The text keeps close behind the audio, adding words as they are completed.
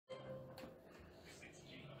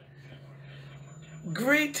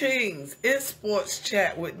Greetings. It's Sports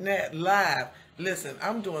Chat with Nat live. Listen,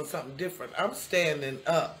 I'm doing something different. I'm standing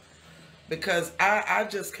up because I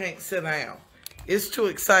just can't sit down. It's too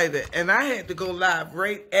excited. And I had to go live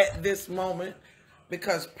right at this moment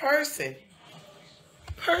because Percy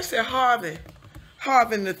Harvin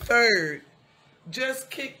the third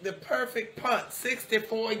just kicked the perfect punt,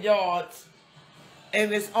 64 yards,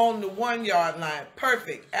 and it's on the 1 yard line.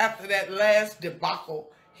 Perfect. After that last debacle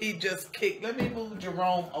he just kicked. Let me move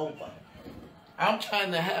Jerome over. I'm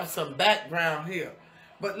trying to have some background here.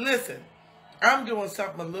 But listen, I'm doing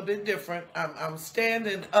something a little bit different. I'm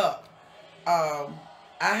standing up. I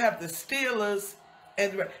have the Steelers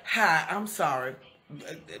and... Hi, I'm sorry.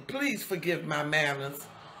 Please forgive my manners.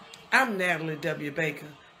 I'm Natalie W. Baker.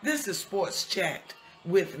 This is Sports Chat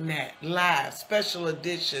with Nat live, special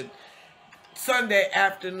edition, Sunday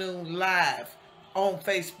afternoon live on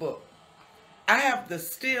Facebook. I have the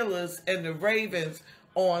Steelers and the Ravens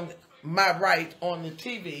on my right on the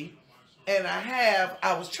TV, and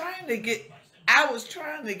I was trying to get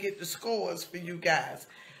the scores for you guys,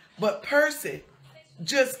 but Percy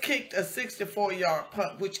just kicked a 64-yard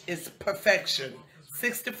punt, which is perfection.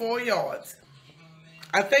 64 yards.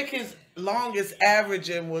 I think his longest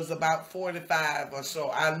averaging was about 45 or so.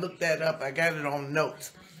 I looked that up. I got it on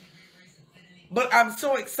notes. But I'm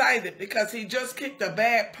so excited because he just kicked a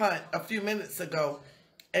bad punt a few minutes ago,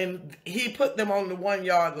 and he put them on the 1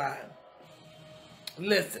 yard line.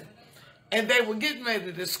 Listen, and they were getting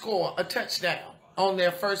ready to score a touchdown on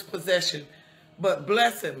their first possession, but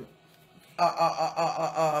bless him,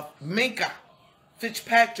 Minka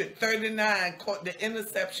Fitzpatrick, 39, caught the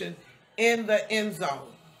interception in the end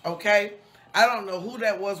zone. Okay, I don't know who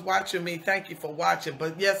that was watching me. Thank you for watching,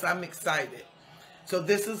 but yes, I'm excited. So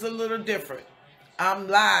this is a little different. I'm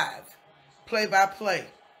live, play-by-play,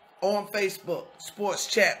 on Facebook, Sports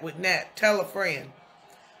Chat with Nat. Tell a friend.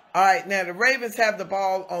 All right, now the Ravens have the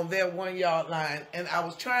ball on their 1 yard line, and I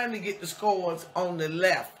was trying to get the scores on the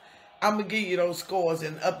left. I'm going to give you those scores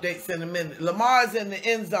and updates in a minute. Lamar's in the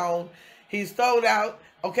end zone. He's thrown out,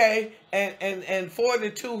 okay, and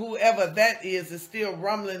 42, whoever that is still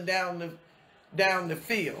rumbling down the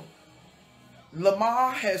field.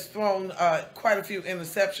 Lamar has thrown quite a few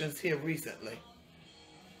interceptions here recently.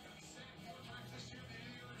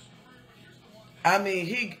 I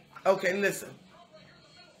mean, listen.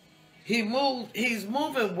 He's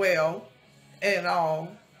moving well and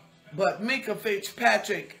all, but Minka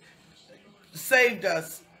Fitzpatrick saved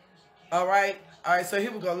us. All right, so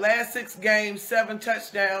here we go. Last 6 games, 7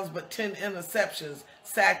 touchdowns, but 10 interceptions,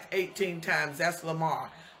 sacked 18 times. That's Lamar.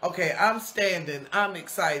 Okay, I'm standing. I'm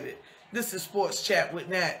excited. This is Sports Chat with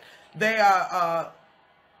Nat. They are,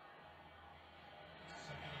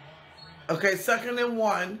 okay, 2nd and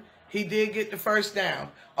 1. He did get the first down.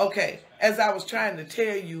 Okay, as I was trying to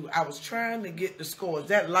tell you, I was trying to get the scores.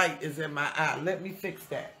 That light is in my eye. Let me fix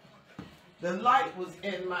that. The light was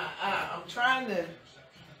in my eye. I'm trying to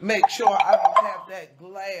make sure I don't have that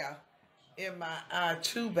glare in my eye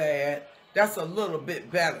too bad. That's a little bit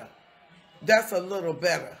better. That's a little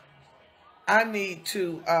better. I need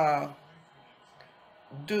to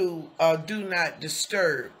do not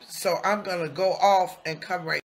disturb. So I'm going to go off and come right